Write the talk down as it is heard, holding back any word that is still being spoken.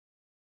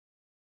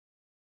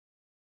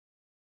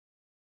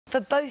For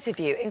both of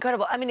you,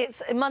 incredible. I mean,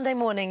 it's Monday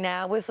morning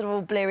now. We're sort of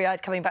all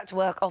bleary-eyed coming back to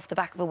work off the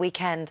back of a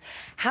weekend.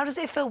 How does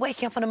it feel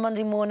waking up on a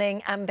Monday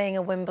morning and being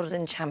a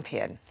Wimbledon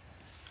champion?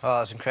 Oh,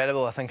 it's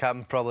incredible. I think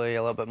I'm probably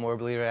a little bit more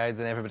bleary-eyed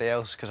than everybody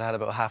else because I had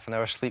about half an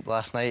hour's sleep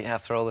last night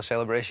after all the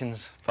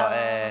celebrations.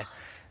 But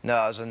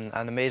no, it was an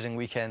amazing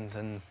weekend,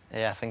 and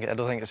yeah, I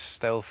don't think it's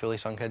still fully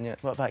sunk in yet.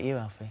 What about you,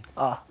 Alfie?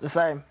 The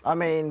same. I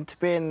mean, to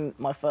be in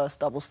my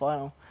first doubles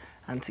final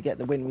and to get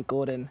the win with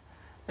Gordon,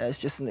 it's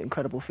just an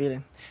incredible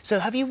feeling. So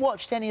have you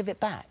watched any of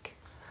it back?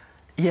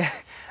 Yeah.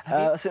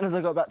 As soon as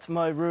I got back to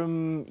my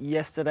room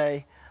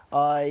yesterday,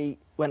 I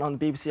went on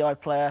the BBC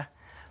iPlayer,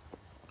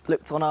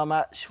 looked on our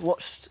match,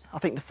 watched, I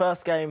think, the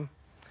first game,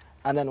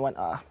 and then went,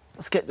 I'll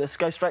skip this,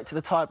 go straight to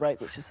the tie-break,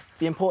 which is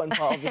the important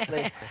part,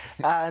 obviously.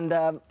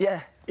 And,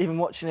 yeah, even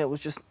watching it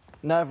was just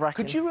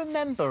nerve-wracking. Could you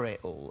remember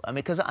it all? I mean,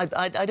 because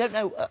I don't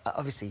know,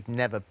 obviously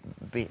never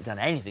done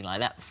anything like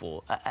that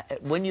before.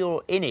 When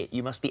you're in it,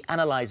 you must be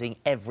analysing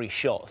every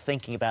shot,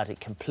 thinking about it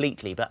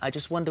completely. But I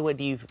just wonder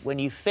when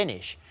you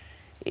finish,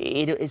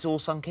 it's all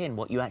sunk in,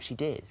 what you actually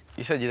did.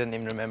 You said you didn't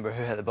even remember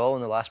who hit the ball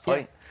in the last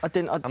point. Yeah, I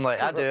didn't. I'm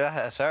like, I do, I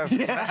hit a serve.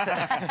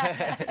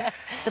 Yeah.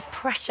 The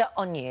pressure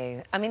on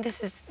you. I mean,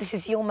 this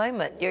is your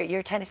moment. You're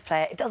a tennis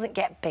player. It doesn't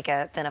get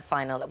bigger than a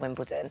final at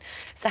Wimbledon.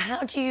 So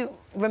how do you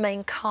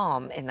remain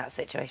calm in that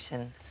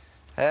situation?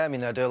 I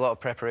mean, I do a lot of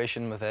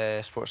preparation with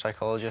a sports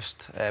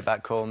psychologist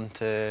back home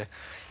to,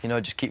 you know,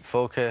 just keep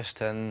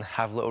focused and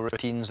have little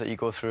routines that you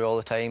go through all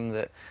the time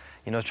that,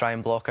 you know, try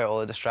and block out all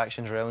the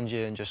distractions around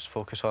you and just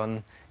focus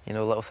on, you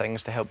know, little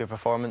things to help your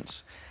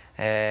performance.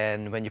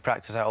 And when you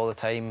practice that all the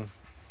time,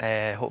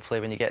 hopefully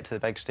when you get to the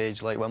big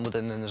stage like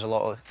Wimbledon and there's a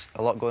lot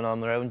going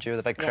on around you with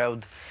a big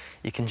crowd,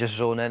 you can just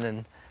zone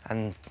in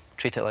and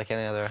treat it like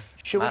any other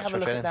Should we match have a or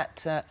look training.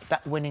 at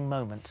that winning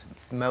moment?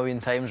 A million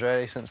times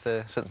already since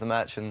the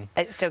match, and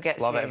it still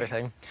gets love you. it every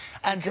time.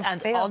 And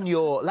on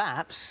your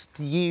laps,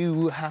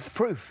 you have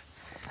proof.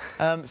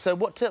 So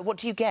what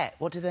do you get?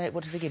 What do they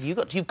give you?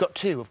 You've got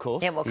two, of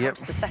course. Yeah, we'll come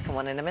to the second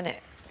one in a minute.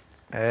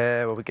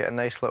 Well, we get a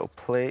nice little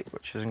plate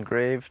which is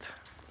engraved.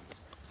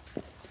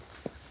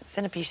 It's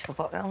in a beautiful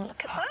box. Oh,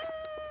 look at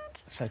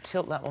that. So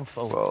tilt that one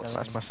forward. Well,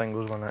 that's my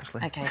singles one,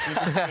 actually. OK, so you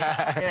just do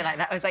it like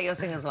that. Was that your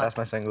singles one? That's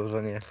my singles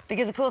one, yeah.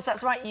 Because, of course,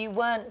 that's right, you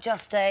weren't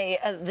just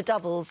the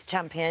doubles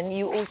champion,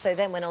 you also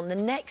then went on the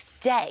next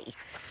day.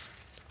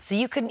 So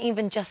you couldn't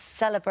even just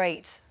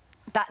celebrate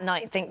that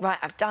night and think, right,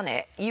 I've done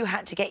it. You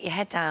had to get your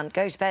head down,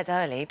 go to bed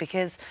early,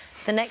 because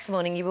the next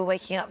morning you were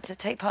waking up to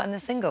take part in the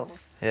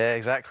singles. Yeah,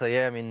 exactly,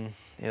 yeah. I mean,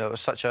 you know, it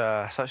was such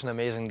an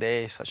amazing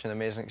day, such an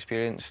amazing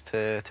experience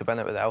to win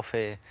it with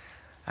Alfie.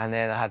 And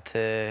then I had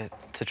to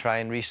try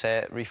and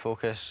reset,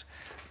 refocus,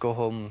 go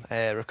home,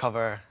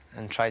 recover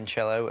and try and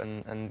chill out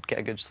and get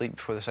a good sleep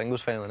before the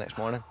singles final the next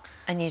morning.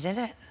 And you did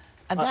it.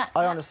 And I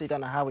honestly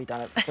don't know how he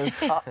done it,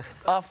 because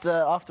after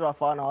our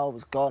final, I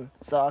was gone.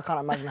 So I can't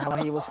imagine how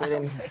he was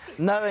feeling,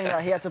 knowing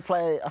that he had to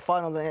play a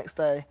final the next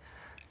day.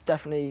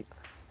 Definitely,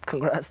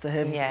 congrats to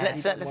him. Yeah.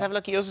 Let's have a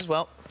look at yours as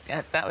well.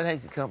 Yeah, that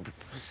would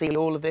see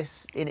all of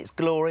this in its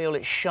glory, all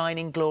its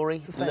shining glory.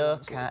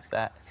 Look at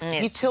that.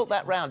 You tilt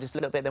that round just a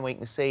little bit, then we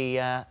can see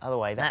other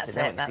way. That's it.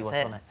 Then we can see what's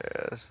on it.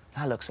 Yes.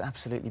 That looks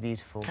absolutely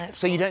beautiful. That's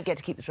so you don't get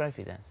to keep the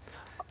trophy then?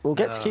 We'll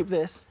get to keep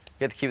this.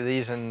 We get to keep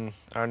these and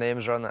our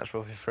names are on that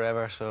trophy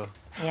forever, so...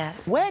 Yeah.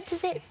 Where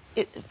does it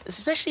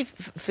especially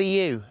for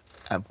you,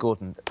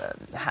 Gordon,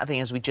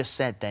 having, as we just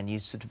said then, you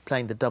sort of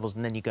playing the doubles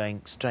and then you're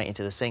going straight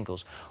into the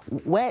singles,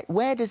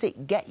 where does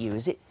it get you?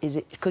 Is it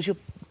because you're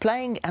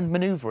playing and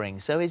manoeuvring,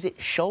 so is it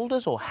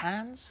shoulders or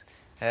hands?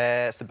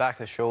 It's the back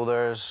of the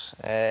shoulders,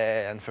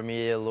 and for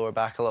me, lower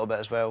back a little bit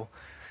as well.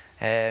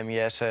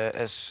 Yeah,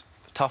 it's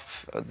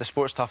tough. The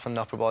sport's tough on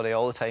the upper body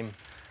all the time,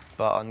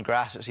 but on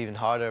grass it's even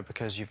harder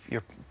because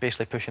you're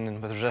basically pushing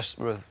in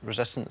with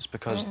resistance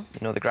because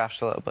you know the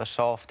grass's a little bit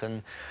soft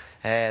and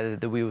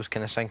the wheels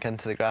kind of sink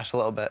into the grass a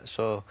little bit.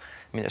 So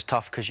I mean it's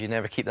tough because you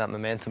never keep that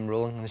momentum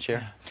rolling in the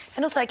chair.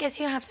 And also I guess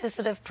you have to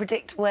sort of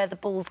predict where the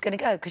ball's going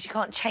to go because you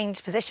can't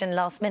change position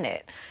last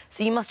minute.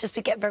 So you must just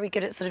get very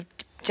good at sort of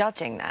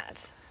judging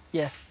that.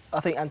 Yeah, I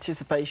think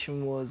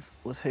anticipation was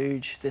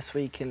huge this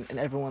week in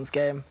everyone's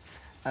game.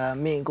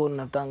 Me and Gordon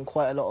have done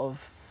quite a lot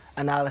of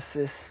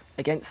analysis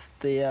against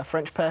the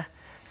French pair,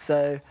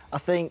 so I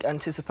think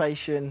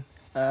anticipation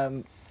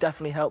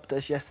definitely helped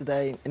us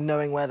yesterday in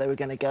knowing where they were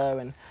going to go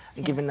and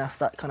giving us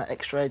that kind of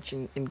extra edge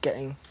in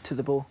getting to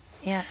the ball.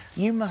 Yeah.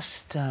 You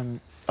must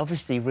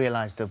obviously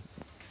realise the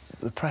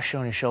pressure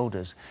on your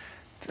shoulders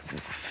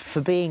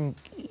for being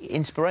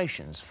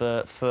inspirations,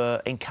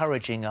 for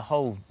encouraging a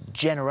whole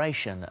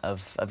generation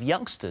of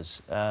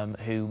youngsters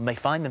who may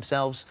find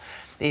themselves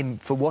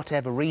for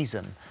whatever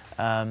reason,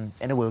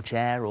 in a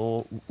wheelchair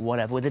or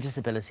whatever, with a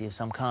disability of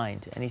some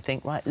kind. And you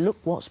think, right, look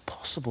what's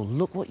possible,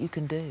 look what you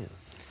can do.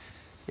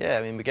 Yeah,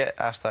 I mean, we get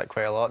asked that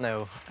quite a lot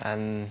now,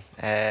 and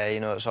you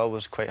know, it's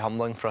always quite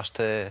humbling for us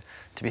to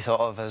be thought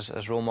of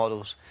as role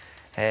models.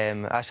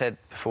 I said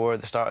before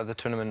at the start of the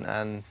tournament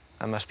and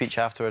my speech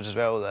afterwards as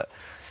well that,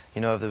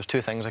 you know, if there was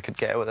two things I could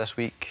get out of this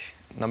week,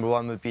 number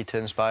one would be to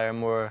inspire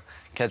more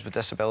kids with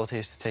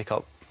disabilities to take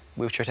up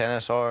wheelchair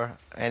tennis or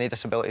any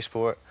disability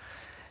sport,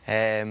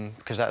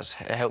 because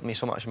it helped me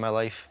so much in my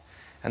life.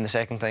 And the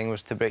second thing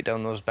was to break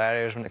down those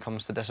barriers when it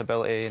comes to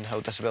disability and how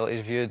disability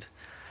is viewed.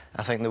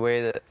 I think the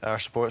way that our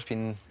sport's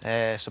been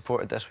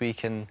supported this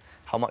week and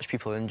how much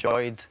people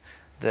enjoyed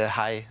the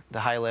high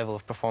level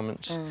of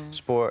performance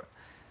sport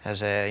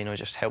has you know,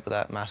 just helped with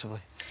that massively.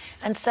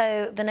 And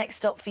so the next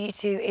stop for you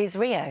two is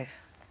Rio.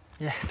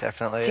 Yes.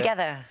 Definitely.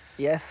 Together.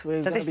 Yes,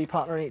 we're going to be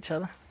partnering each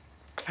other.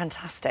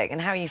 Fantastic. And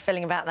how are you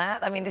feeling about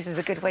that? I mean, this is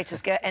a good way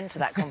to enter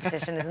that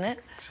competition, isn't it?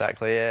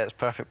 Exactly, yeah, it's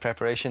perfect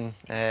preparation.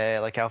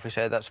 Like Alfie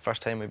said, that's the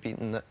first time we've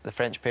beaten the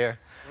French pair.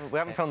 We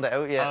haven't found it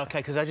out yet. OK,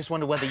 because I just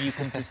wonder whether you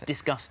can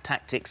discuss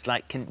tactics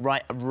like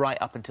right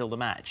up until the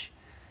match.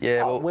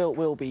 Yeah, well,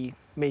 we'll be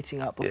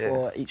meeting up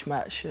before each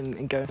match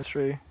and going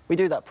through. We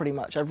do that pretty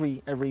much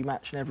every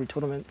match and every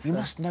tournament. You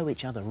must know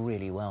each other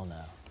really well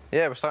now.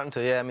 Yeah, we're starting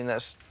to, yeah. I mean,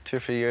 that's 2 or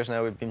 3 years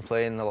now we've been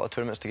playing a lot of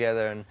tournaments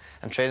together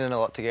and training a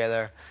lot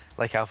together.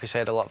 Like Alfie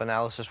said, a lot of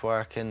analysis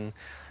work, and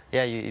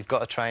yeah, you've got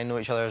to try and know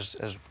each other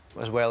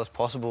as well as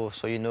possible,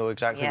 so you know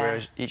exactly where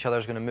each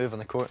other's going to move on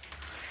the court.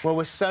 Well,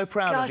 we're so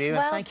proud of you,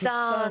 well and thank you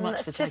so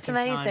much for just taking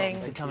amazing.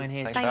 time to come in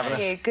here. Thank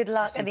you. Good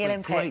luck at the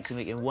Olympics. Great to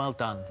meet you. Well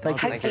done.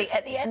 Hopefully,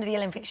 at the end of the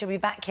Olympics, you'll be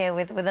back here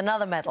with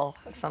another medal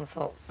of some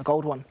sort. A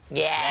gold one.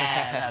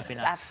 Yeah, that'd be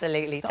nice.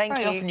 Absolutely. It's not Thank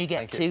very you. often you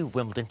get two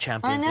Wimbledon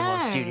champions in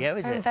one studio,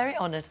 is it? I'm very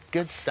honoured.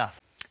 Good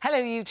stuff. Hello,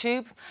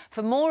 YouTube.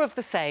 For more of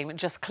the same,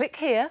 just click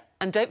here.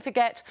 And don't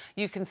forget,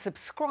 you can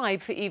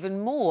subscribe for even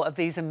more of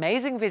these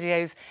amazing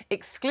videos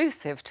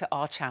exclusive to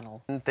our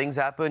channel. Things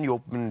happen. You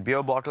open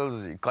beer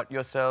bottles, you cut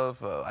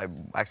yourself. I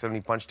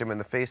accidentally punched him in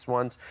the face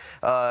once.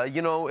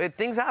 You know,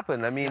 things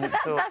happen. I mean,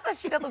 that's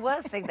actually not the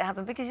worst thing that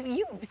happened, because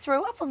you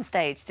threw up on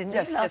stage, didn't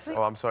you? Yes.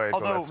 Oh, I'm sorry. I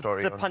told that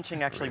story. The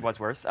punching actually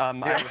was worse. I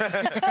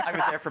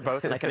was there for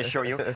both, and I can assure you.